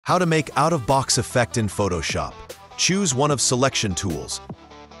How to make out-of-box effect in Photoshop. Choose one of selection tools.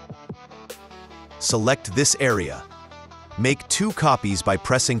 Select this area. Make 2 copies by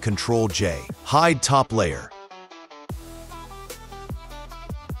pressing Ctrl-J. Hide top layer.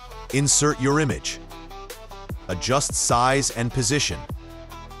 Insert your image. Adjust size and position.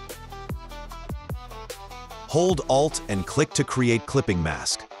 Hold Alt and click to create clipping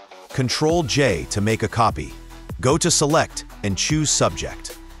mask. Ctrl-J to make a copy. Go to Select and choose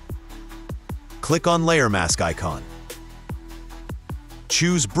Subject. Click on Layer Mask icon.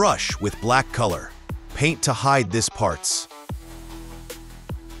 Choose Brush with black color. Paint to hide this parts.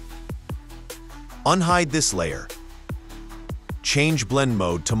 Unhide this layer. Change blend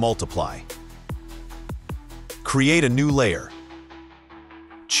mode to multiply. Create a new layer.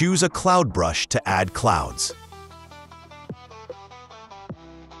 Choose a cloud brush to add clouds.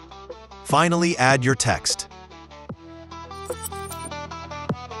 Finally, add your text.